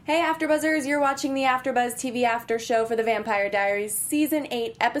Hey AfterBuzzers, you're watching the AfterBuzz TV After Show for the Vampire Diaries, Season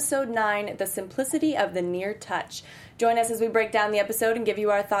 8, Episode 9, The Simplicity of the Near Touch. Join us as we break down the episode and give you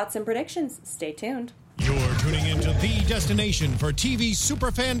our thoughts and predictions. Stay tuned. You're tuning into the destination for TV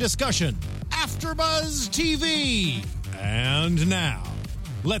superfan discussion, AfterBuzz TV. And now,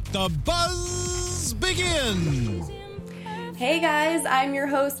 let the buzz begin. Hey guys, I'm your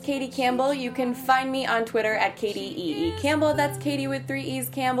host, Katie Campbell. You can find me on Twitter at KatieEE Campbell. That's Katie with 3 E's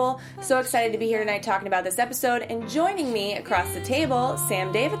Campbell. So excited to be here tonight talking about this episode. And joining me across the table,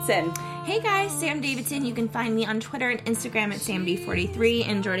 Sam Davidson. Hey guys, Sam Davidson. You can find me on Twitter and Instagram at SamD43.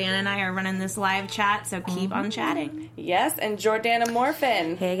 And Jordana and I are running this live chat, so keep on chatting. Yes, and Jordana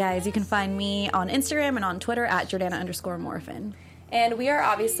Morfin. Hey guys, you can find me on Instagram and on Twitter at Jordana_Morfin. And we are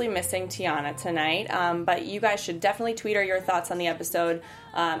obviously missing Tiana tonight, but you guys should definitely tweet her your thoughts on the episode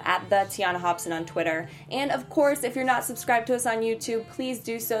at the Tiana Hobson on Twitter. And of course, if you're not subscribed to us on YouTube, please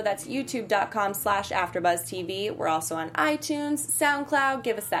do so. That's youtube.com/AfterBuzzTV. We're also on iTunes, SoundCloud.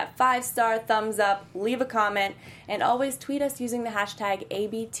 Give us that 5-star thumbs up, leave a comment, and always tweet us using the hashtag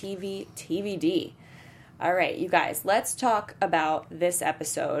ABTVTVD. All right, you guys, let's talk about this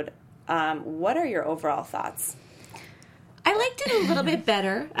episode. What are your overall thoughts? I liked it a little bit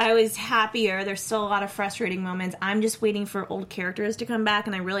better. I was happier. There's still a lot of frustrating moments. I'm just waiting for old characters to come back,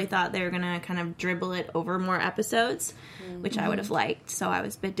 and I really thought they were going to kind of dribble it over more episodes, which I would have liked. So I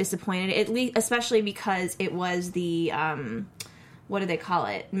was a bit disappointed, at least, especially because it was the, what do they call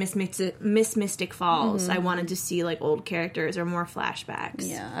it? Miss Mystic Falls. I wanted to see, like, old characters or more flashbacks.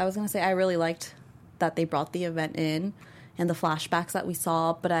 Yeah, I was going to say, I really liked that they brought the event in and the flashbacks that we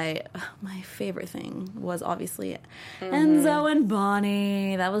saw, but my favorite thing was obviously Enzo and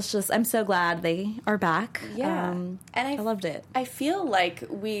Bonnie. That was just, I'm so glad they are back. Yeah. And I loved it. I feel like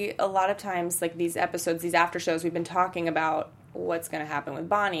a lot of times, like these episodes, these after shows, we've been talking about what's going to happen with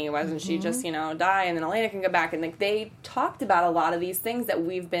Bonnie. Why doesn't she just, die and then Elena can go back? And like they talked about a lot of these things that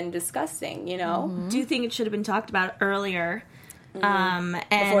we've been discussing, Do you think it should have been talked about earlier? And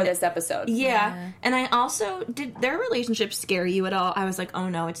before this episode. Yeah. And I also, did their relationship scare you at all? I was like, oh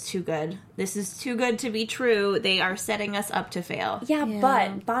no, it's too good. This is too good to be true. They are setting us up to fail. Yeah,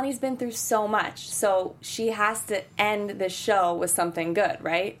 but Bonnie's been through so much, so she has to end the show with something good,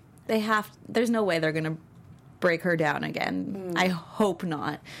 right? There's no way they're going to break her down again. I hope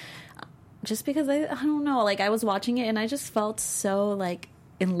not. Just because I don't know, like I was watching it and I just felt so like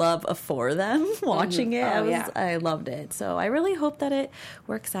in love for them watching it. I loved it. So I really hope that it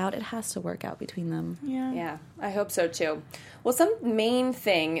works out. It has to work out between them. Yeah, I hope so too. Well, some main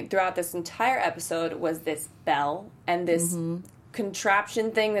thing throughout this entire episode was this bell and this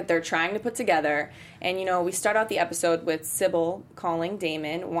contraption thing that they're trying to put together. And, we start out the episode with Sybil calling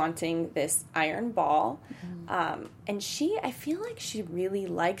Damon, wanting this iron ball. And I feel like she really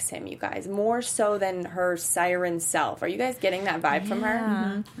likes him, you guys, more so than her siren self. Are you guys getting that vibe from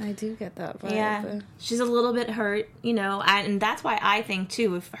her? I do get that vibe. Yeah. She's a little bit hurt, and that's why I think,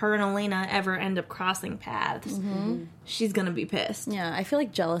 too, if her and Elena ever end up crossing paths, she's going to be pissed. Yeah, I feel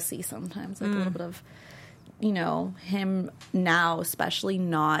like jealousy sometimes, like a little bit of, him now especially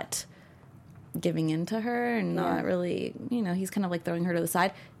not giving in to her and not really, he's kind of like throwing her to the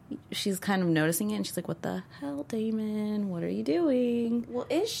side. She's kind of noticing it, and she's like, what the hell, Damon? What are you doing? Well,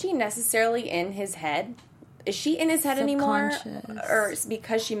 is she necessarily in his head? Is she in his head anymore? Or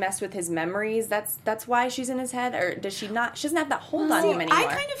because she messed with his memories, that's why she's in his head? Or does she not? She doesn't have that hold on him anymore. I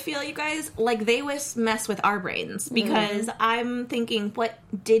kind of feel, you guys, like they mess with our brains. Because I'm thinking, what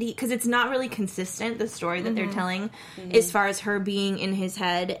did he... Because it's not really consistent, the story that they're telling, as far as her being in his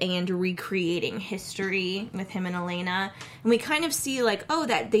head and recreating history with him and Elena. And we kind of see, like,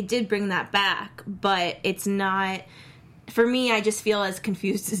 that they did bring that back. But it's not... For me, I just feel as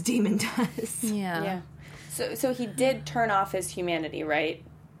confused as Damon does. Yeah. So he did turn off his humanity, right?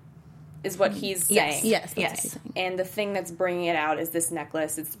 Is what he's saying. Yes. And the thing that's bringing it out is this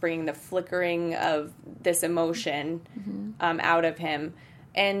necklace. It's bringing the flickering of this emotion out of him.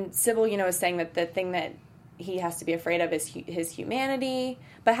 And Sybil, is saying that the thing that he has to be afraid of is his humanity.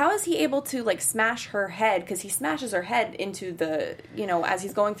 But how is he able to, like, smash her head? Because he smashes her head into the, as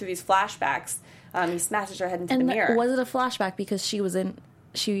he's going through these flashbacks, he smashes her head into the mirror. Was it a flashback? Because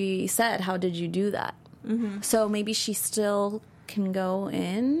she said, how did you do that? So maybe she still can go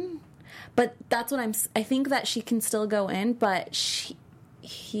in, but that's what I think that she can still go in, but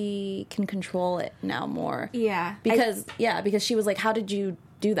he can control it now more. Yeah. Because she was like, how did you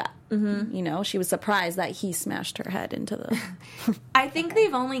do that. Mm-hmm. You know, she was surprised that he smashed her head into the... I think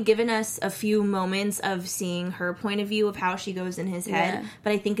they've only given us a few moments of seeing her point of view of how she goes in his head,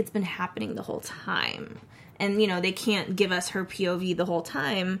 but I think it's been happening the whole time. And, you know, they can't give us her POV the whole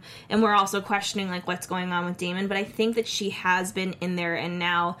time. And we're also questioning, like, what's going on with Damon. But I think that she has been in there, and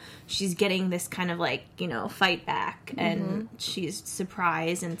now she's getting this kind of, like, you know, fight back. And she's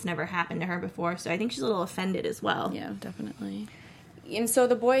surprised, and it's never happened to her before. So I think she's a little offended as well. Yeah, definitely. And so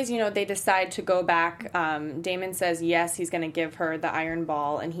the boys, you know, they decide to go back. Damon says, yes, he's going to give her the iron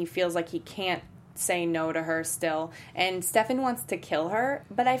ball. And he feels like he can't say no to her still, and Stefan wants to kill her,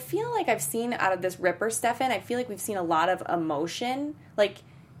 but I feel like I've seen out of this Ripper Stefan, I feel like we've seen a lot of emotion. Like,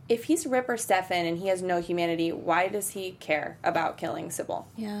 if he's Ripper Stefan and he has no humanity, why does he care about killing Sybil?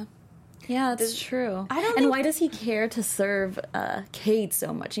 Yeah, that's true. And why does he care to serve Cade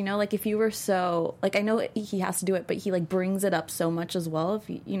so much? You know, like, if you were so, like, I know he has to do it, but he, like, brings it up so much as well. If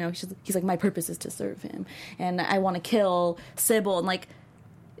he, you know, he's like, my purpose is to serve him, and I want to kill Sybil, and, like,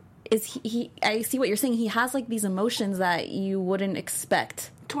 is he I see what you're saying. He has, like, these emotions that you wouldn't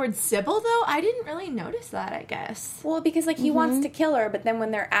expect. Towards Sybil, though? I didn't really notice that, I guess. Well, because, like, he wants to kill her, but then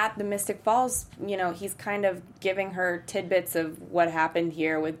when they're at the Mystic Falls, you know, he's kind of giving her tidbits of what happened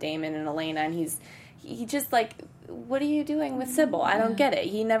here with Damon and Elena, and he just, like, what are you doing with Sybil? I don't get it.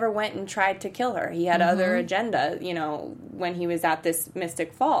 He never went and tried to kill her. He had other agenda, you know, when he was at this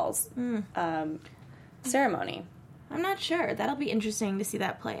Mystic Falls ceremony. I'm not sure. That'll be interesting to see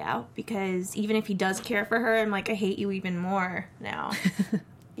that play out, because even if he does care for her, I'm like, I hate you even more now,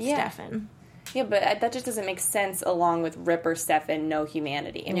 Stefan. Yeah, but that just doesn't make sense along with Ripper Stefan, no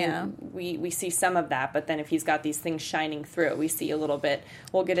humanity. I mean, we see some of that, but then if he's got these things shining through, we see a little bit,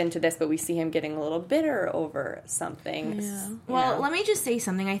 we'll get into this, but we see him getting a little bitter over something. Yeah. Well, let me just say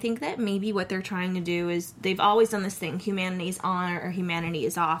something. I think that maybe what they're trying to do is, they've always done this thing, humanity is on or humanity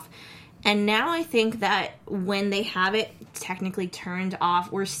is off. And now I think that when they have it technically turned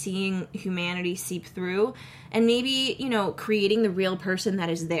off, we're seeing humanity seep through. And maybe, you know, creating the real person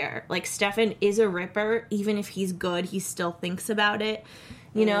that is there. Like, Stefan is a Ripper. Even if he's good, he still thinks about it,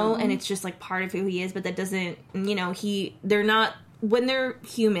 you know? And it's just, like, part of who he is. But that doesn't, you know, they're not, when they're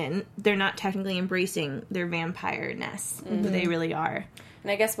human, they're not technically embracing their vampire-ness, who they really are. And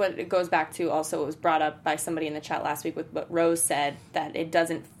I guess what it goes back to also, it was brought up by somebody in the chat last week with what Rose said, that it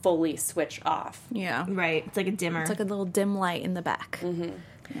doesn't fully switch off. Yeah. Right. It's like a dimmer. It's like a little dim light in the back.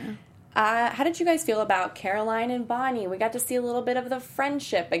 Yeah. How did you guys feel about Caroline and Bonnie? We got to see a little bit of the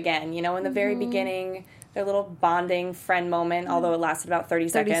friendship again, you know, in the very beginning, their little bonding friend moment, although it lasted about 30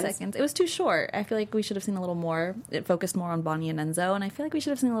 seconds. It was too short. I feel like we should have seen a little more. It focused more on Bonnie and Enzo, and I feel like we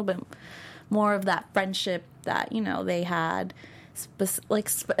should have seen a little bit more of that friendship that, you know, they had.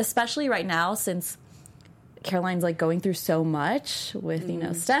 Especially right now, since Caroline's, like, going through so much with, you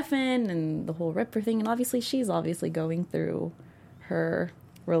know, Stefan and the whole Ripper thing, and obviously she's going through her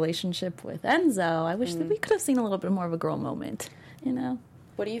relationship with Enzo. I wish that we could have seen a little bit more of a girl moment, you know?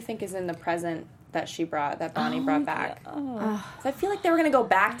 What do you think is in the present that Bonnie brought back? So I feel like they were going to go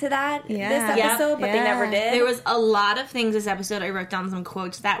back to that this episode, but they never did. There was a lot of things this episode. I wrote down some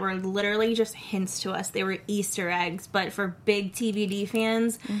quotes that were literally just hints to us. They were Easter eggs, but for big TVD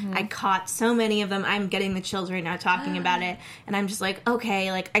fans, I caught so many of them. I'm getting the chills right now talking about it, and I'm just like,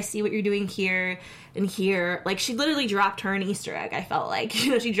 okay, like, I see what you're doing here and here. Like, she literally dropped her an Easter egg, I felt like.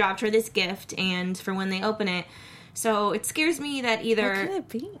 You know, she dropped her this gift, and for when they open it. So it scares me that either... What could it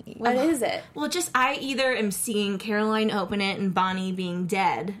be? What is it? Well, just I either am seeing Caroline open it and Bonnie being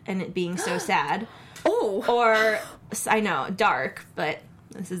dead and it being so sad. Or, I know, dark, but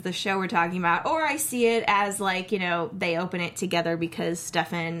this is the show we're talking about. Or I see it as, like, you know, they open it together because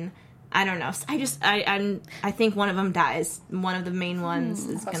Stefan... I don't know. I think one of them dies. One of the main ones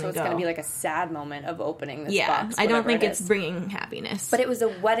is going to go. So it's going to be like a sad moment of opening this box. I don't think it's bringing happiness. But it was a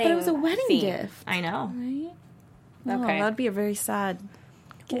wedding gift. I know. Right? Okay. Oh, that'd be a very sad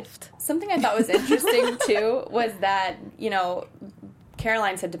gift. Something I thought was interesting too was that, you know,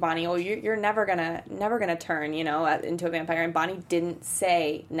 Caroline said to Bonnie, "Oh, you're never gonna turn, you know, into a vampire." And Bonnie didn't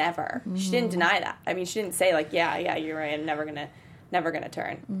say never. She didn't deny that. I mean, she didn't say, like, yeah, you're right. I'm never gonna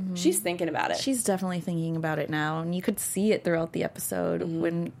turn. She's thinking about it. She's definitely thinking about it now, and you could see it throughout the episode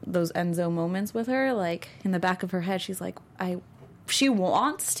when those Enzo moments with her, like, in the back of her head, she's like, she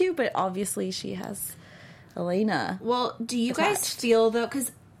wants to, but obviously she has Elena. Well, do you guys feel, though,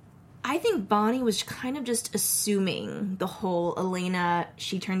 because I think Bonnie was kind of just assuming the whole Elena,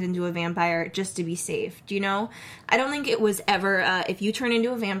 she turned into a vampire just to be safe. Do you know? I don't think it was ever, if you turn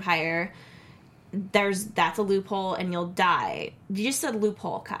into a vampire, that's a loophole and you'll die. You just said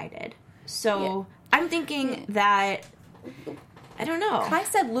loophole, Kai did. So I'm thinking that I don't know. Kai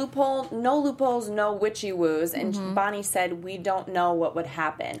said no loopholes, no witchy woos, and Bonnie said we don't know what would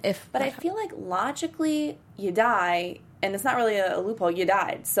happen. But I feel like logically you die, and it's not really a loophole. You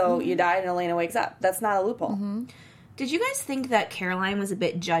died. So you died and Elena wakes up. That's not a loophole. Did you guys think that Caroline was a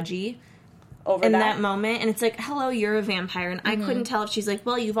bit judgy Over in that moment? And it's like, hello, you're a vampire. And I couldn't tell if she's like,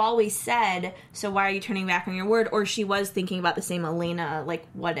 well, you've always said, so why are you turning back on your word? Or she was thinking about the same Elena, like,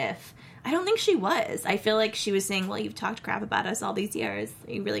 what if? I don't think she was. I feel like she was saying, well, you've talked crap about us all these years.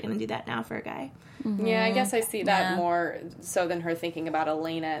 Are you really going to do that now for a guy? Yeah, I guess I see that more so than her thinking about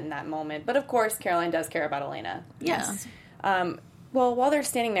Elena in that moment. But of course, Caroline does care about Elena. Yes. Well, while they're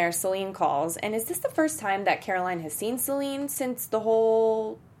standing there, Celine calls. And is this the first time that Caroline has seen Celine since the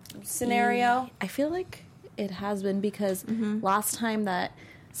whole scenario? I feel like it has been because last time that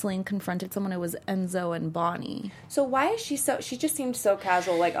Celine confronted someone, it was Enzo and Bonnie. So why is she just seemed so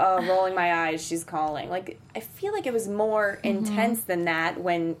casual, like, oh, rolling my eyes, she's calling. Like, I feel like it was more intense than that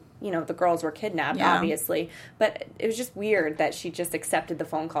when, the girls were kidnapped, obviously. But it was just weird that she just accepted the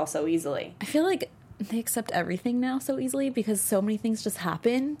phone call so easily. I feel like they accept everything now so easily because so many things just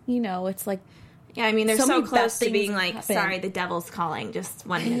happen. It's like... Yeah, I mean, they're so close to being like, happen. sorry, the devil's calling, just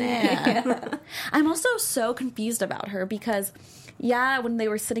 1 minute. Yeah. I'm also so confused about her because... Yeah, when they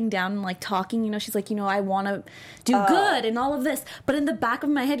were sitting down and, like, talking, she's like, I want to do good and all of this. But in the back of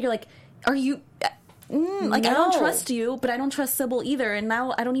my head, you're like, are you... like, I don't trust you, but I don't trust Sybil either. And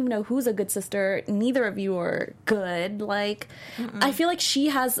now I don't even know who's a good sister. Neither of you are good. Like, I feel like she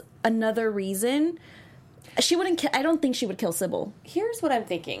has another reason. She wouldn't... I don't think she would kill Sybil. Here's what I'm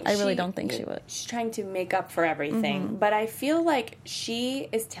thinking. I really don't think she would. She's trying to make up for everything. But I feel like she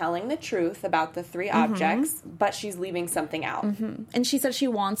is telling the truth about the 3 objects, but she's leaving something out. And she said she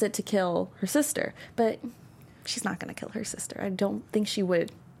wants it to kill her sister. But she's not going to kill her sister. I don't think she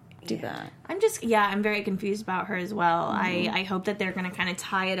would do that. I'm very confused about her as well. I hope that they're going to kind of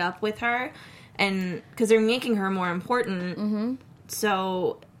tie it up with her. And because they're making her more important.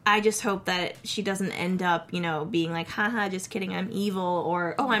 So... I just hope that she doesn't end up, being like, haha, just kidding, I'm evil,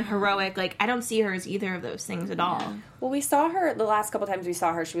 or, oh, I'm heroic. Like, I don't see her as either of those things at all. Well, we saw her, the last couple times we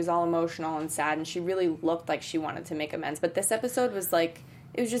saw her, she was all emotional and sad, and she really looked like she wanted to make amends. But this episode was like,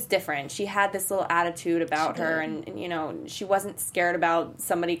 it was just different. She had this little attitude about her, and she wasn't scared about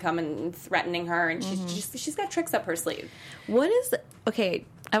somebody coming and threatening her, and she's got tricks up her sleeve. Okay,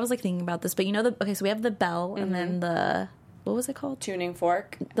 I was, like, thinking about this, but so we have the bell, and then the... What was it called? Tuning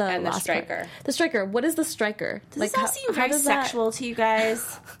fork and the striker. Part. The striker. What is the striker? Does this all seem very sexual to you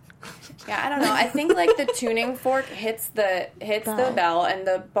guys? Yeah, I don't know. I think like the tuning fork hits the bell, and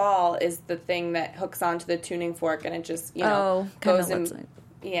the ball is the thing that hooks onto the tuning fork, and it just goes and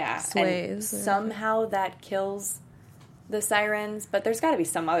sways. And somehow that kills the sirens. But there's got to be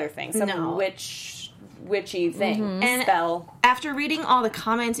some other thing, some witchy thing, and spell. After reading all the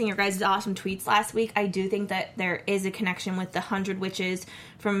comments in your guys' awesome tweets last week, I do think that there is a connection with the 100 Witches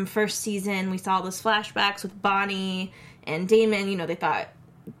from first season. We saw those flashbacks with Bonnie and Damon. They thought,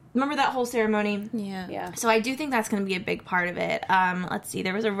 remember that whole ceremony? Yeah. So I do think that's going to be a big part of it. Let's see.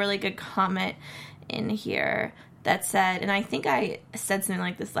 There was a really good comment in here that said, and I think I said something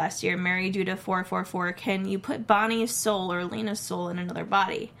like this last year, Mary Judah 444, can you put Bonnie's soul or Lena's soul in another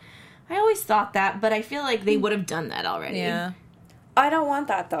body? I always thought that, but I feel like they would have done that already. Yeah. I don't want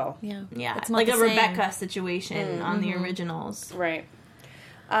that, though. Yeah. It's like a same. Rebecca situation on the originals. Right.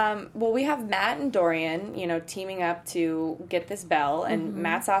 Well, we have Matt and Dorian, teaming up to get this bell, and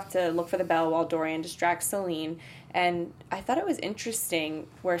Matt's off to look for the bell while Dorian distracts Celine. And I thought it was interesting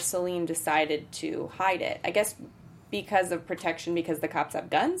where Celine decided to hide it. I guess because of protection, because the cops have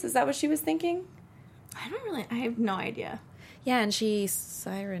guns? Is that what she was thinking? I have no idea. Yeah, and she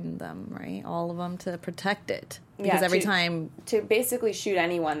sirened them, right? All of them to protect it. Because every time... To basically shoot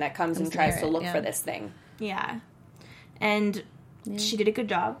anyone that comes and tries to look for this thing. Yeah. And she did a good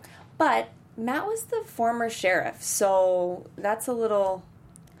job. But Matt was the former sheriff, so that's a little...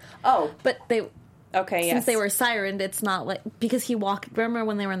 Oh. But they... Okay, Since they were sirened, it's not like... Because he walked... Remember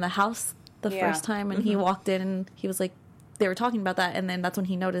when they were in the house the first time? And he walked in and he was like... They were talking about that, and then that's when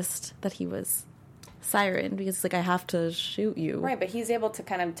he noticed that he was... siren because it's like, I have to shoot you. Right, but he's able to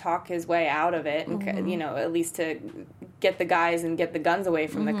kind of talk his way out of it and, at least to get the guys and get the guns away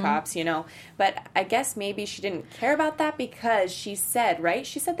from the cops, But I guess maybe she didn't care about that because she said, right?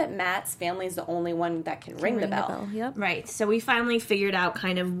 She said that Matt's family is the only one that can ring the bell. Yep. Right, so we finally figured out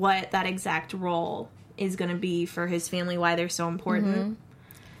kind of what that exact role is going to be for his family, why they're so important.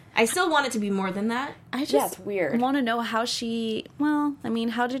 I still want it to be more than that. I just it's weird. Want to know how she... Well, I mean,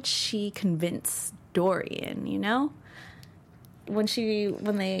 how did she convince Dorian, when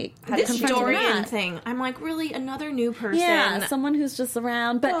they this confronted Dorian Matt. thing. I'm like, really, another new person? Yeah, someone who's just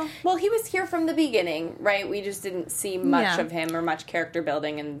around. But well, he was here from the beginning, right? We just didn't see much of him or much character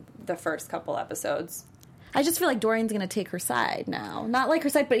building in the first couple episodes. I just feel like Dorian's going to take her side now. Not like her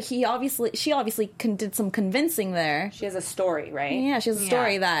side, but she obviously did some convincing there. She has a story, right? Yeah, she has a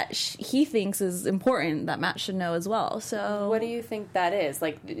story that he thinks is important that Matt should know as well. So, what do you think that is?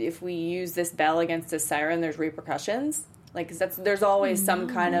 Like, if we use this bell against a siren, there's repercussions? Like, 'cause there's always some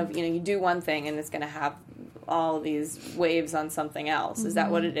kind of, you do one thing and it's going to have all these waves on something else. Is that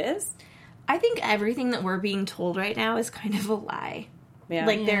what it is? I think everything that we're being told right now is kind of a lie. Yeah.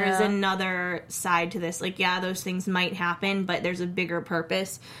 Like, there is another side to this. Like, yeah, those things might happen, but there's a bigger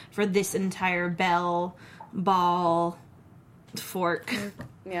purpose for this entire bell, ball, fork.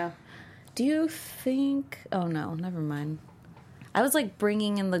 Yeah. Do you think... Oh, no, never mind. I was, like,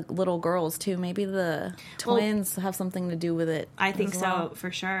 bringing in the little girls, too. Maybe the twins have something to do with it. I think so, for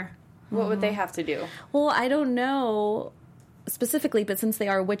sure. What would they have to do? Well, I don't know specifically, but since they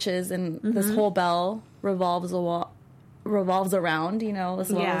are witches and this whole bell revolves around,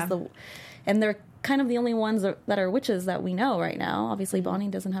 as well as and they're kind of the only ones that are witches that we know right now. Obviously, Bonnie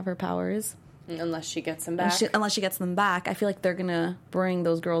doesn't have her powers. Unless she gets them back. Unless she gets them back. I feel like they're going to bring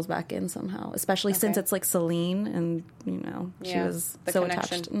those girls back in somehow, especially since it's like Celine and, she was so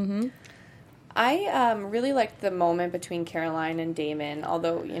attached. Mm-hmm. I really liked the moment between Caroline and Damon,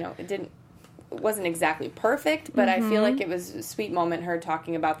 although, it wasn't exactly perfect, but I feel like it was a sweet moment, her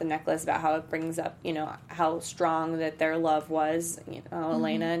talking about the necklace, about how it brings up, how strong that their love was,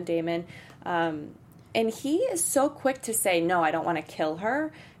 Elena and Damon. And he is so quick to say, no, I don't want to kill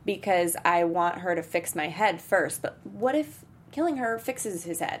her because I want her to fix my head first. But what if killing her fixes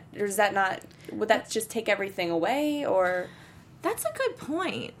his head? Or is that not, would that just take everything away, or... That's a good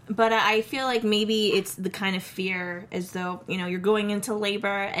point, but I feel like maybe it's the kind of fear as though, you're going into labor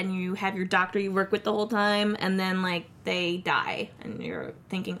and you have your doctor you work with the whole time, and then, they die, and you're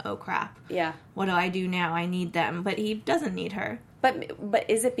thinking, oh, crap. Yeah. What do I do now? I need them. But he doesn't need her. But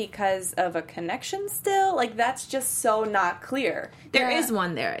is it because of a connection still? That's just so not clear. There is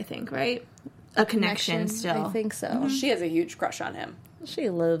one there, I think, right? A connection still. I think so. Mm-hmm. She has a huge crush on him.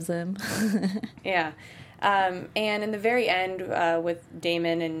 She loves him. Yeah. And in the very end, with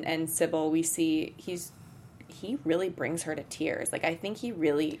Damon and Sybil, we see he really brings her to tears. I think he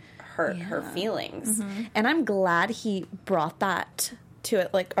really hurt her feelings. Mm-hmm. And I'm glad he brought that to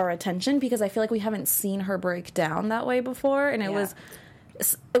it, our attention, because I feel like we haven't seen her break down that way before, and it was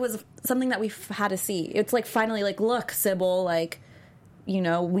something that we've had to see. It's finally, look, Sybil,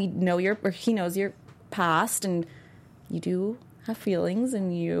 we know he knows your past, and you do have feelings,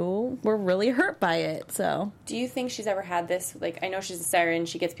 and you were really hurt by it. So, do you think she's ever had this? I know she's a siren.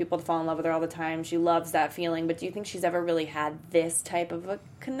 She gets people to fall in love with her all the time. She loves that feeling. But do you think she's ever really had this type of a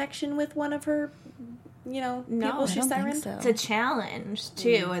connection with one of her, people she's siren? So. It's a challenge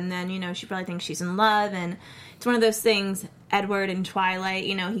too. And then she probably thinks she's in love, and it's one of those things. Edward in Twilight,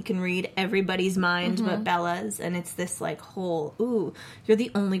 he can read everybody's mind but Bella's, and it's this whole, ooh, you're the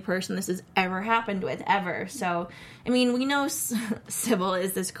only person this has ever happened with, ever. So, I mean, we know Sybil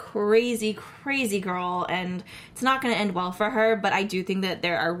is this crazy, crazy girl, and it's not going to end well for her, but I do think that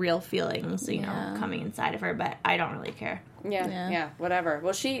there are real feelings, coming inside of her, but I don't really care. Yeah, whatever.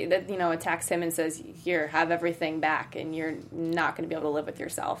 Well, she, attacks him and says, here, have everything back, and you're not going to be able to live with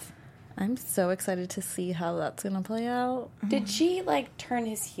yourself. I'm so excited to see how that's going to play out. Did she, turn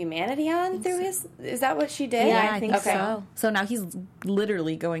his humanity on through his... Is that what she did? Yeah, I think so. So now he's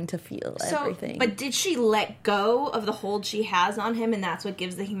literally going to feel everything. But did she let go of the hold she has on him, and that's what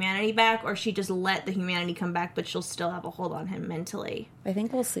gives the humanity back? Or she just let the humanity come back, but she'll still have a hold on him mentally? I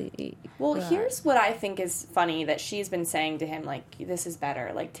think we'll see. Well, here's what I think is funny, that she's been saying to him, this is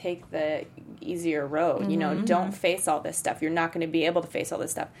better. Take the easier road. Don't face all this stuff. You're not going to be able to face all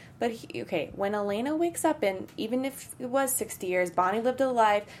this stuff. But when Elena wakes up, and even if it was 60 years, Bonnie lived a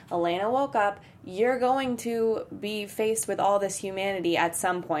life, Elena woke up, you're going to be faced with all this humanity at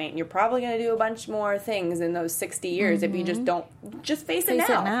some point. You're probably going to do a bunch more things in those 60 years if you just don't, just face it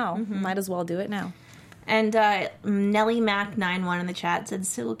now. Might as well do it now. And Nellie Mac 91 in the chat said,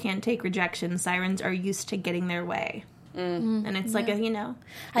 Sybil can't take rejection. Sirens are used to getting their way. And it's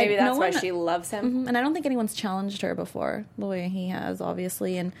maybe that's why she loves him. And I don't think anyone's challenged her before the way he has,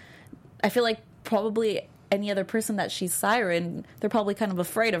 obviously. And I feel like probably any other person that she's siren, they're probably kind of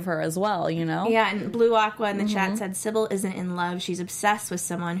afraid of her as well, Yeah, and Blue Aqua in the chat said, Sybil isn't in love. She's obsessed with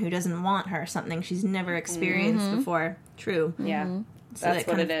someone who doesn't want her, something she's never experienced before. True. Yeah. So that's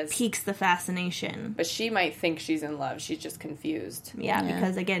what it is. Piques the fascination. But she might think she's in love. She's just confused. Yeah,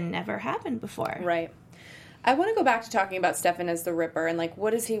 because, again, never happened before. Right. I want to go back to talking about Stefan as the Ripper and, like,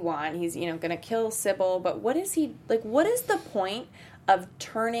 what does he want? He's, going to kill Sybil, but what is he, like, what is the point of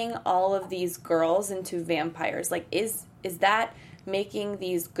turning all of these girls into vampires? Like, is that making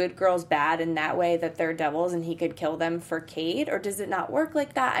these good girls bad in that way that they're devils and he could kill them for Cade? Or does it not work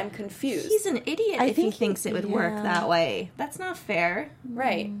like that? I'm confused. He's an idiot if he thinks it would work that way. That's not fair.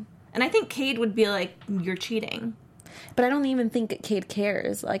 Right. And I think Cade would be like, you're cheating. But I don't even think Cade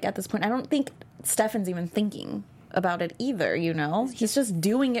cares, like, at this point. I don't think Stefan's even thinking about it either, He's just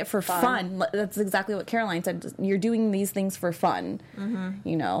doing it for fun. That's exactly what Caroline said. You're doing these things for fun,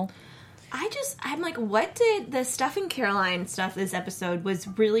 I'm like, what did the Stefan Caroline stuff this episode was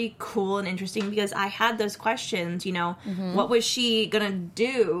really cool and interesting because I had those questions, what was she gonna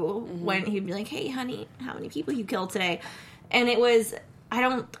do when he'd be like, hey, honey, how many people you killed today? And it was,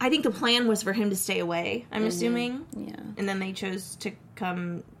 I think the plan was for him to stay away, I'm assuming. Yeah. And then they chose to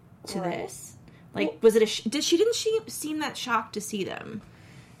come to this. Like, was it didn't she seem that shocked to see them?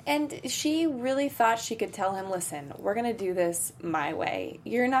 And she really thought she could tell him, listen, we're going to do this my way.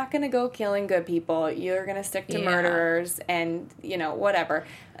 You're not going to go killing good people. You're going to stick to murderers and, whatever.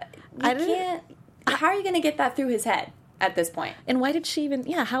 How are you going to get that through his head at this point? And why did she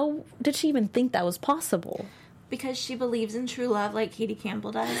even, how did she even think that was possible? Because she believes in true love like Katie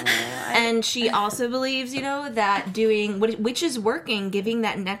Campbell does. And she also believes, that doing, which is working, giving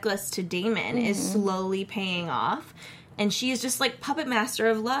that necklace to Damon is slowly paying off. And she is just like puppet master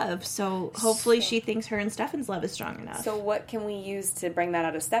of love. So hopefully she thinks her and Stefan's love is strong enough. So what can we use to bring that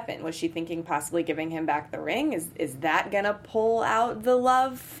out of Stefan? Was she thinking possibly giving him back the ring? Is that going to pull out the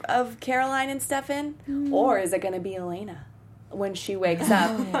love of Caroline and Stefan? Or is it going to be Elena? When she wakes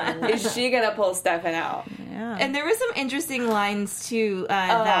up, is she going to pull Stefan out? Yeah. And there were some interesting lines, too,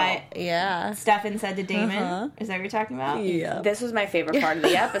 that Stefan said to Damon. Is that what you're talking about? Yeah. This was my favorite part of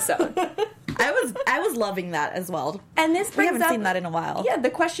the episode. I was loving that as well. And this we brings haven't up, seen that in a while. Yeah, the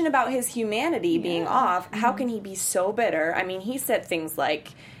question about his humanity being off. How can he be so bitter? I mean, he said things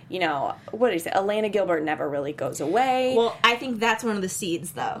like, what did he say? Elena Gilbert never really goes away. Well, I think that's one of the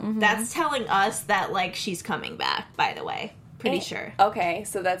seeds, though. That's telling us that, like, she's coming back, by the way. Pretty sure. Okay,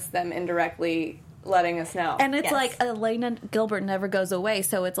 so that's them indirectly letting us know. And it's like Elena Gilbert never goes away,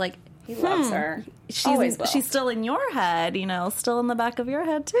 so it's like he loves her. Always will. She's still in your head, still in the back of your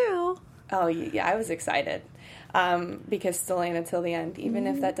head too. Oh yeah, I was excited because Stelena till the end. Even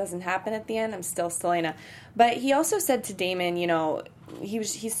if that doesn't happen at the end, I'm still Stelena. But he also said to Damon,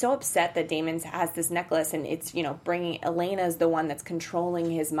 he's so upset that Damon has this necklace and it's bringing Elena's the one that's controlling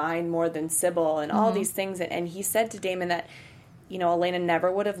his mind more than Sybil and all these things. And he said to Damon that Elena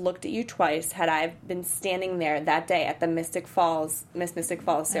never would have looked at you twice had I been standing there that day at the Miss Mystic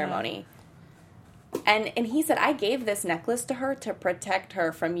Falls ceremony. And he said, I gave this necklace to her to protect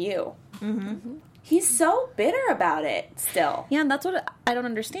her from you. He's so bitter about it still. Yeah, and that's what I don't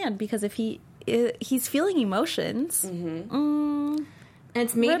understand, because if he's feeling emotions, and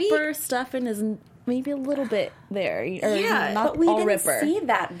it's maybe Ripper Stefan is maybe a little bit there. But we didn't Ripper. see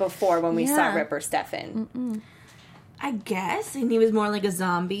that before when we saw Ripper Stefan. I guess, and he was more like a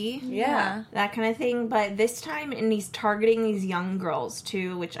zombie. Yeah. That kind of thing. But this time, and he's targeting these young girls,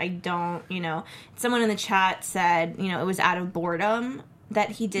 too, which I don't, Someone in the chat said, it was out of boredom that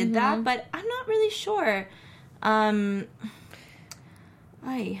he did that, but I'm not really sure. I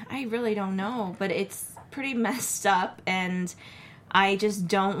really don't know, but it's pretty messed up, and I just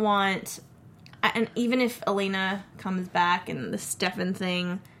don't want... And even if Elena comes back and the Stefan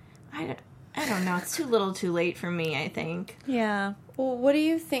thing, I don't know. It's too little too late for me, I think. Yeah. Well, what do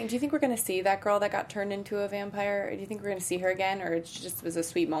you think? Do you think we're going to see that girl that got turned into a vampire? Or do you think we're going to see her again? Or it just was a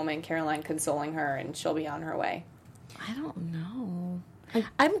sweet moment, Caroline consoling her, and she'll be on her way? I don't know.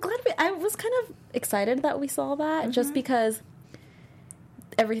 I'm glad I was kind of excited that we saw that, just because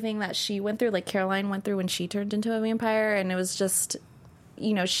everything that she went through, like Caroline went through when she turned into a vampire, and it was just,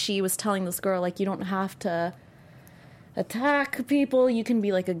 she was telling this girl, like, you don't have to attack people, you can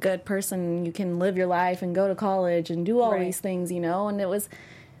be like a good person, you can live your life and go to college and do all these things, and it was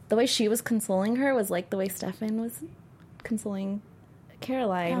the way she was consoling her was like the way Stefan was consoling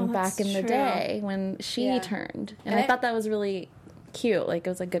Caroline back in the day when she turned, and I thought that was really cute. Like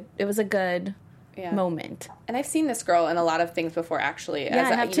it was a good moment. And I've seen this girl in a lot of things before, actually,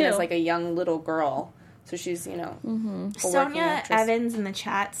 as like a young little girl, so she's Sonia Evans in the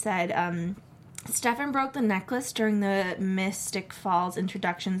chat said Stefan broke the necklace during the Mystic Falls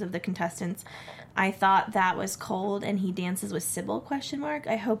introductions of the contestants. I thought that was cold, and he dances with Sybil, ?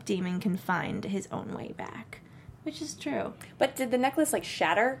 I hope Damon can find his own way back. Which is true. But did the necklace,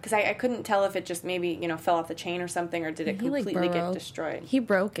 shatter? Because I couldn't tell if it just maybe, fell off the chain or something, or did it completely get destroyed? He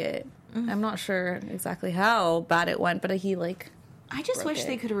broke it. I'm not sure exactly how bad it went, but he, like... I just wish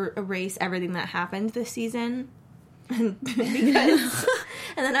they could erase everything that happened this season. Because...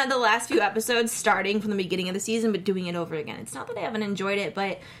 and then have the last few episodes starting from the beginning of the season, but doing it over again. It's not that I haven't enjoyed it,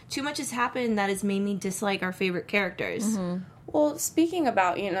 but too much has happened that has made me dislike our favorite characters. Mm-hmm. Well, speaking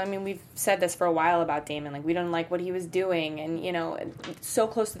about, we've said this for a while about Damon. Like, we don't like what he was doing. And, so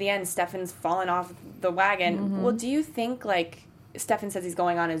close to the end, Stefan's fallen off the wagon. Mm-hmm. Well, do you think, like, Stefan says he's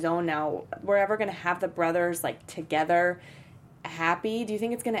going on his own now, we're ever going to have the brothers, like, together, happy? Do you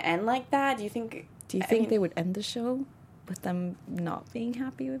think it's going to end like that? Do you think they would end the show with them not being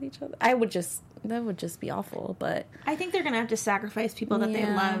happy with each other? That would just be awful, but... I think they're going to have to sacrifice people that they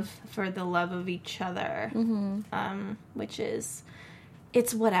love for the love of each other. Mm-hmm. Which is...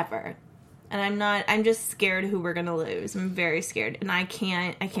 It's whatever. And I'm just scared who we're going to lose. I'm very scared. And I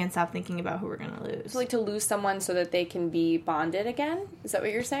can't stop thinking about who we're going to lose. So, like, to lose someone so that they can be bonded again? Is that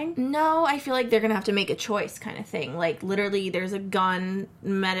what you're saying? No, I feel like they're going to have to make a choice kind of thing. Like, literally, there's a gun,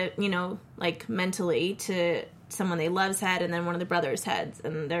 mentally to... someone they love's head and then one of the brothers' heads,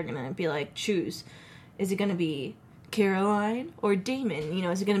 and they're gonna be like, choose. Is it gonna be Caroline or Damon?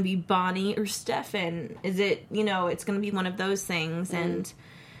 Is it gonna be Bonnie or Stefan? Is it, it's gonna be one of those things.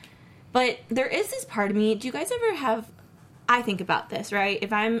 But there is this part of me, do you guys ever have, I think about this, right?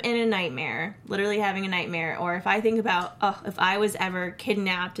 If I'm in a nightmare, literally having a nightmare, or if I think about, if I was ever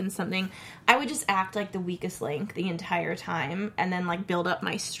kidnapped in something, I would just act like the weakest link the entire time, and then, like, build up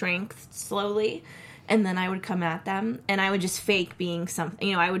my strength slowly. And then I would come at them, and I would just fake being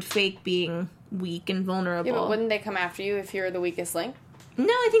something. I would fake being weak and vulnerable. Yeah, but wouldn't they come after you if you're the weakest link?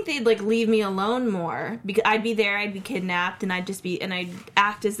 No, I think they'd, like, leave me alone more. Because I'd be there, I'd be kidnapped, and I'd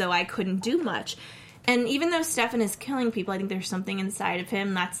act as though I couldn't do much. And even though Stefan is killing people, I think there's something inside of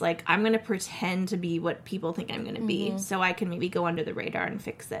him that's like, I'm going to pretend to be what people think I'm going to be, so I can maybe go under the radar and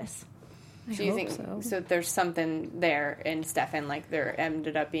fix this. So you think so there's something there in Stefan, like there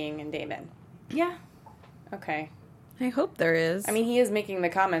ended up being in Damon? Yeah. Okay. I hope there is. I mean, he is making the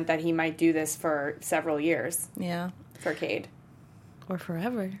comment that he might do this for several years. Yeah. For Cade. Or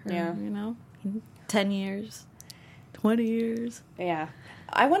forever. Or, 10 years. 20 years. Yeah.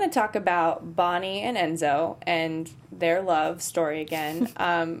 I want to talk about Bonnie and Enzo and their love story again.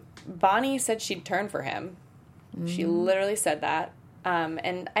 Bonnie said she'd turn for him. Mm-hmm. She literally said that.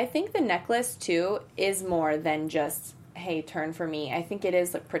 And I think the necklace, too, is more than just... hey, turn for me. I think it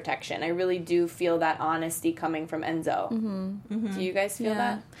is like protection. I really do feel that honesty coming from Enzo. Mm-hmm. Mm-hmm. Do you guys feel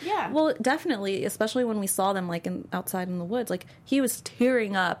that? Yeah. Well, definitely, especially when we saw them like outside in the woods. Like, he was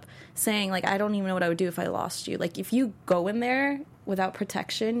tearing up, saying, like, I don't even know what I would do if I lost you. Like, if you go in there without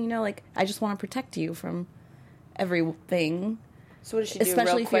protection, like, I just want to protect you from everything. So what does she do?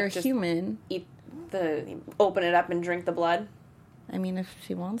 Especially real quick, if you're human. Open it up and drink the blood? I mean, if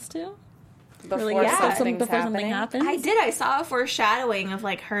she wants to. Before something happens. I did. I saw a foreshadowing of,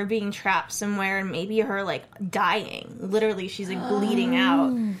 like, her being trapped somewhere and maybe her, like, dying. Literally, she's, like, bleeding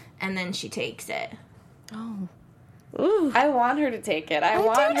out, and then she takes it. Oh. Ooh. I want her to take it. I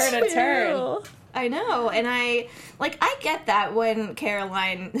want her to turn. I know, and I get that when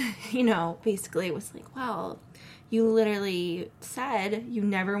Caroline, basically was like, wow, you literally said you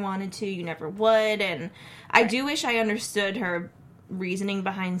never wanted to, you never would, and I do wish I understood her reasoning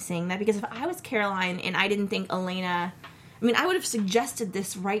behind saying that, because if I was Caroline and I didn't think Elena, I would have suggested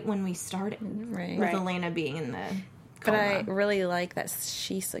this right when we started, with Elena being in the coma. But I really like that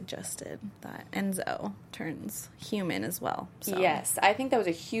she suggested that Enzo turns human as well. So. Yes, I think that was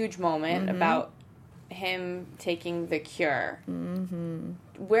a huge moment about him taking the cure. Mm-hmm.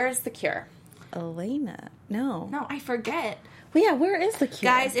 Where's the cure? Elena. No, I forget. Well, yeah, where is the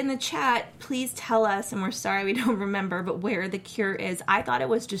cure? Guys, in the chat, please tell us, and we're sorry we don't remember, but where the cure is. I thought it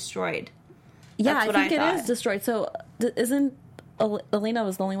was destroyed. Yeah, I think it is destroyed. So, isn't Elena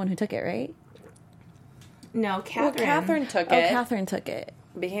was the only one who took it, right? No, Catherine. Well, Catherine took it. Oh, Catherine took it.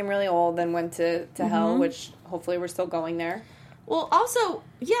 Became really old, then went to hell, which hopefully we're still going there. Well, also,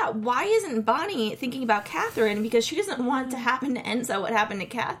 yeah, why isn't Bonnie thinking about Catherine? Because she doesn't want to happen to Enzo what happened to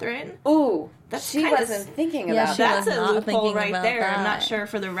Catherine. Ooh, she wasn't thinking about that. That's a loophole right there. I'm not sure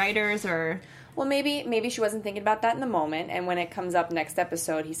for the writers or... Well, maybe she wasn't thinking about that in the moment, and when it comes up next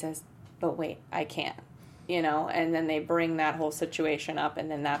episode, he says, but wait, I can't. And then they bring that whole situation up,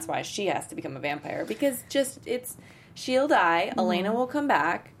 and then that's why she has to become a vampire. Because she'll die, Elena will come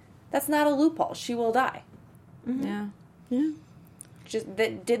back. That's not a loophole. She will die. Mm-hmm. Yeah. Yeah.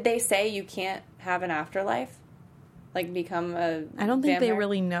 Did they say you can't have an afterlife? Like, become a I don't think vampire? they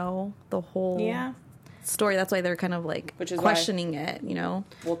really know the whole story. That's why they're kind of, like, questioning it,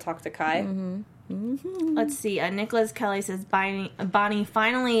 We'll talk to Kai. Mm-hmm. Let's see. Nicholas Kelly says Bonnie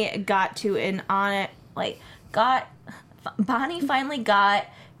finally got to an Bonnie finally got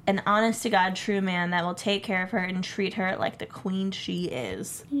an honest-to-God true man that will take care of her and treat her like the queen she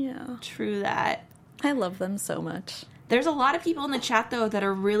is. Yeah. True that. I love them so much. There's a lot of people in the chat, though, that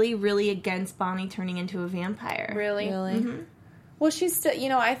are really, really against Bonnie turning into a vampire. Really? Really? Well, she's still,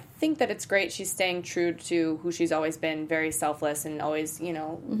 I think that it's great she's staying true to who she's always been, very selfless and always,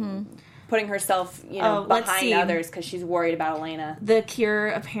 putting herself, behind others because she's worried about Elena. The cure,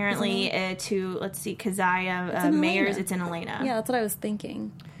 apparently, Keziah Mayers, it's in Elena. Yeah, that's what I was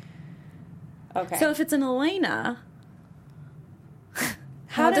thinking. Okay. So if it's in Elena,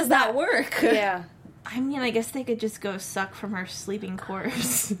 how does that work? Yeah. I mean, I guess they could just go suck from her sleeping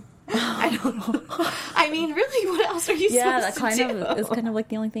corpse. I don't know. I mean, really, what else are you supposed to do? Yeah, that is kind of like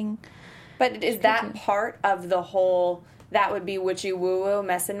the only thing. But is that part of the whole, that would be witchy woo-woo,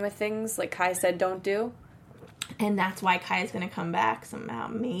 messing with things, like Kai said don't do? And that's why Kai is going to come back somehow,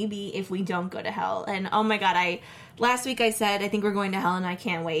 maybe, if we don't go to hell. And, oh my god, last week I said, I think we're going to hell and I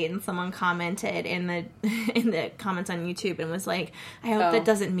can't wait, and someone commented in the comments on YouTube and was like, I hope that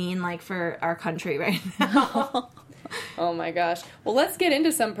doesn't mean, like, for our country right now. Oh my gosh. Well, let's get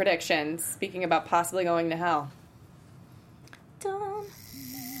into some predictions, speaking about possibly going to hell.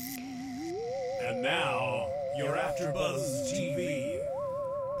 And now, your AfterBuzz TV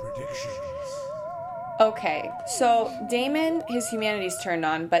predictions. Okay, so Damon, his humanity's turned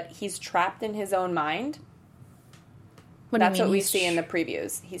on, but he's trapped in his own mind. That's what we see in the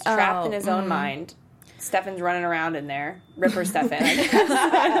previews. He's trapped in his own mind. Stefan's running around in there. Ripper Stefan, I guess.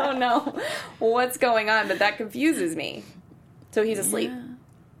 I don't know what's going on, but that confuses me. So he's asleep.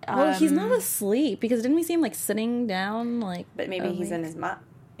 Well, he's not asleep, because didn't we see him, like, sitting down, like... But maybe he's in his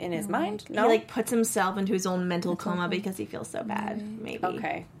mind? No? He, like, puts himself into his own mental coma because he feels so bad, maybe.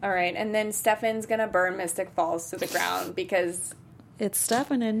 Okay, all right. And then Stefan's gonna burn Mystic Falls to the ground because... It's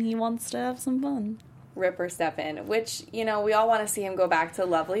Stefan, and he wants to have some fun. Ripper Stefan, which, we all want to see him go back to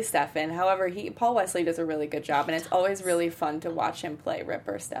lovely Stefan. However, Paul Wesley does a really good job, and it's always really fun to watch him play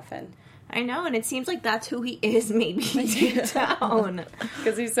Ripper Stefan. I know, and it seems like that's who he is, maybe, deep down.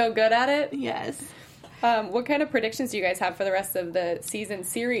 Because he's so good at it? Yes. What kind of predictions do you guys have for the rest of the season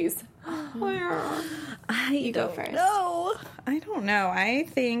series? You go first. No, I don't know. I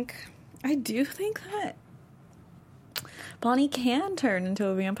do think that Bonnie can turn into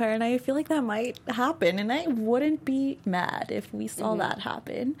a vampire, and I feel like that might happen, and I wouldn't be mad if we saw that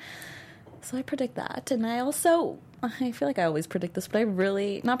happen. So I predict that, and I feel like I always predict this, but I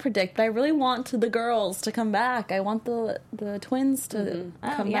really want the girls to come back. I want the twins to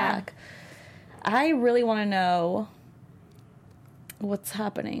come back. I really want to know what's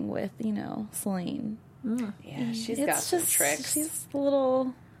happening with, Selene. Yeah, she's got some tricks. She's a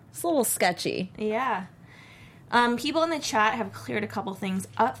little sketchy. Yeah. People in the chat have cleared a couple things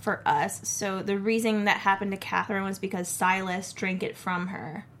up for us. So the reason that happened to Catherine was because Silas drank it from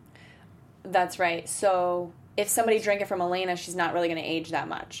her. That's right. So if somebody drank it from Elena, she's not really going to age that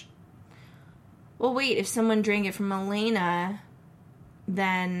much. Well, wait. If someone drank it from Elena,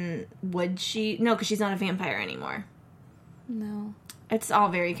 then would she? No, because she's not a vampire anymore. No. It's all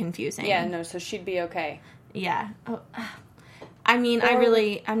very confusing. Yeah, no, so she'd be okay. Yeah. Oh, I mean,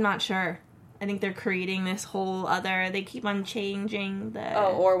 I'm not sure. I think they're creating this whole other... They keep on changing the...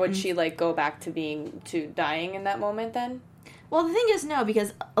 Oh, or would she, like, go back to dying in that moment, then? Well, the thing is, no,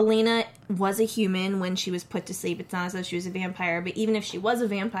 because Elena was a human when she was put to sleep. It's not as though she was a vampire, but even if she was a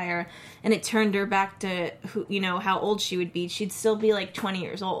vampire and it turned her back to, how old she would be, she'd still be, like, 20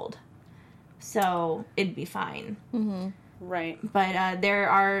 years old. So, it'd be fine. Mm-hmm. Right. But there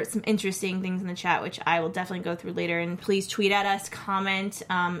are some interesting things in the chat, which I will definitely go through later. And please tweet at us, comment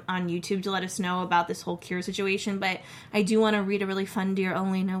on YouTube to let us know about this whole cure situation. But I do want to read a really fun Dear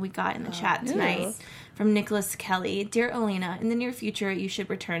Elena we got in the chat tonight from Nicholas Kelly. Dear Elena, in the near future, you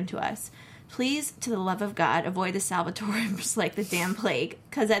should return to us. Please, to the love of God, avoid the Salvatores like the damn plague.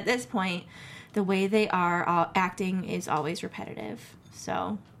 Because at this point, the way they are acting is always repetitive.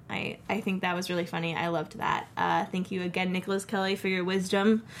 So... I think that was really funny. I loved that. Thank you again, Nicholas Kelly, for your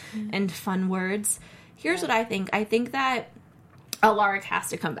wisdom and fun words. Here's what I think. I think that Alaric has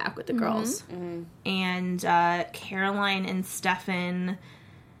to come back with the girls. Mm-hmm. And Caroline and Stefan...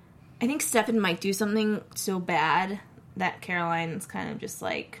 I think Stefan might do something so bad that Caroline's kind of just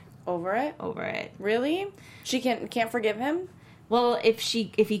like... Over it? Really? She can't forgive him? Well, if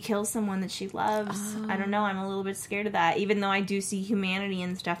he kills someone that she loves, I don't know. I'm a little bit scared of that. Even though I do see humanity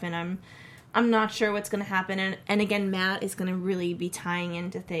in Stefan, I'm not sure what's going to happen. And again, Matt is going to really be tying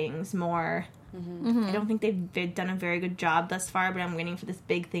into things more I don't think they've done a very good job thus far, but I'm waiting for this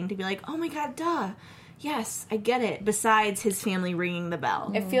big thing to be like, oh my god, duh. Yes, I get it. Besides his family ringing the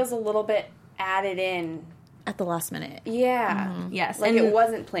bell. It feels a little bit added in. At the last minute. Yeah. Yes. Like it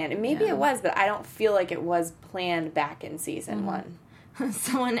wasn't planned. And maybe it was, but I don't feel like it was planned back in season 1.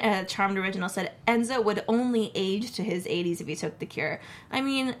 Someone at Charmed Original said Enzo would only age to his 80s if he took the cure. I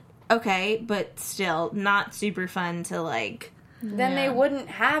mean, okay, but still, not super fun to, like... Then they wouldn't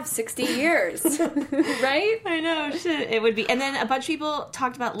have 60 years, right? I know, shit. It would be. And then a bunch of people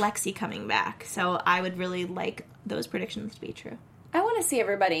talked about Lexi coming back, so I would really like those predictions to be true. I want to see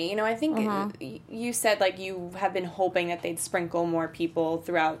everybody. You know, I think you said, like, you have been hoping that they'd sprinkle more people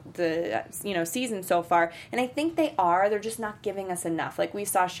throughout the, season so far. And I think they are. They're just not giving us enough. Like, we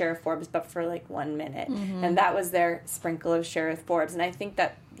saw Sheriff Forbes, but for, 1 minute. And that was their sprinkle of Sheriff Forbes. And I think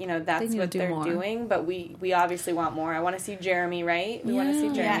that, that's what they're doing. But we obviously want more. I want to see Jeremy, right? We want to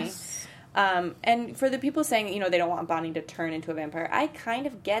see Jeremy. Yes. And for the people saying, they don't want Bonnie to turn into a vampire, I kind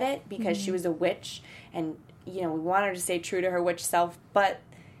of get it because she was a witch and... we want her to stay true to her witch self, but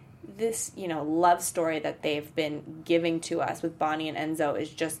this, love story that they've been giving to us with Bonnie and Enzo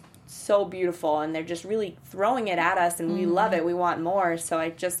is just so beautiful, and they're just really throwing it at us, and we love it. We want more, so I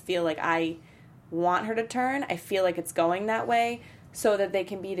just feel like I want her to turn. I feel like it's going that way so that they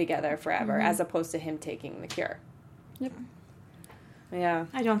can be together forever, as opposed to him taking the cure. Yep. Yeah.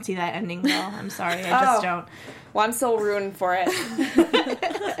 I don't see that ending well. I'm sorry. I just don't. Well, I'm still rooting for it.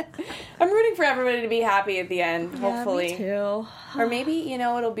 I'm rooting for everybody to be happy at the end, hopefully. Me too. Or maybe,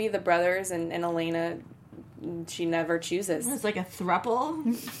 it'll be the brothers and Elena, she never chooses. It's like a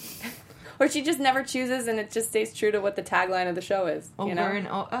throuple. Or she just never chooses and it just stays true to what the tagline of the show is. Oh,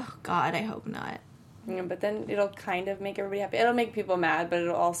 God, I hope not. Yeah, but then it'll kind of make everybody happy. It'll make people mad, but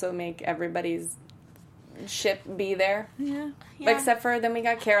it'll also make everybody's ship be there. Yeah. Except for then we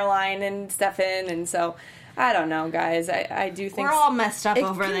got Caroline and Stefan, and so I don't know, guys. I do think we're all messed up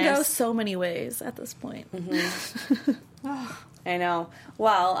over this. It can go so many ways at this point. I know.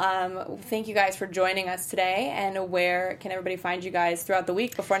 Well, thank you guys for joining us today. And where can everybody find you guys throughout the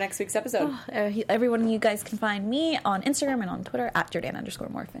week before next week's episode? Everyone, you guys can find me on Instagram and on Twitter at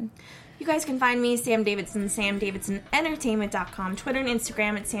Jordana_Morfin. You guys can find me, Sam Davidson, SamDavidsonEntertainment.com, Twitter and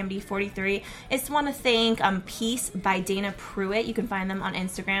Instagram at SamD43. I just want to thank Peace by Dana Pruitt. You can find them on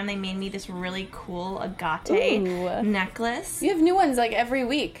Instagram. They made me this really cool agate necklace. You have new ones every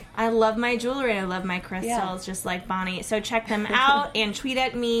week. I love my jewelry. I love my crystals, just like Bonnie. So check them out and tweet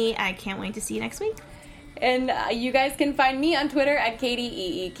at me. I can't wait to see you next week. And you guys can find me on Twitter at Katie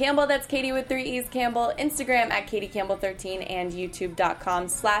E.E. Campbell. That's Katie with 3 E's Campbell. Instagram at KatieCampbell13 and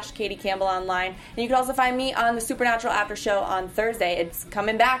YouTube.com/Katie Campbell online. And you can also find me on the Supernatural After Show on Thursday. It's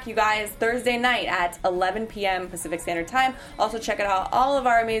coming back, you guys, Thursday night at 11 p.m. Pacific Standard Time. Also check out all of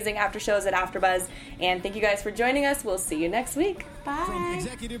our amazing after shows at AfterBuzz. And thank you guys for joining us. We'll see you next week. Bye. From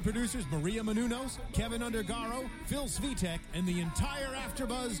executive producers Maria Menounos, Kevin Undergaro, Phil Svitek, and the entire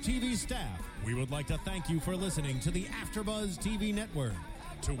AfterBuzz TV staff, we would like to thank you for listening to the AfterBuzz TV network.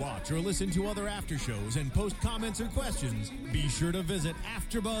 To watch or listen to other after shows and post comments or questions, be sure to visit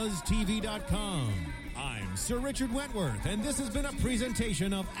AfterBuzzTV.com. I'm Sir Richard Wentworth, and this has been a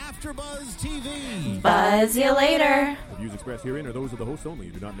presentation of AfterBuzz TV. Buzz you later. The views expressed herein are those of the hosts only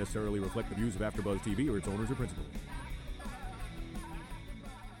and do not necessarily reflect the views of AfterBuzz TV or its owners or principals.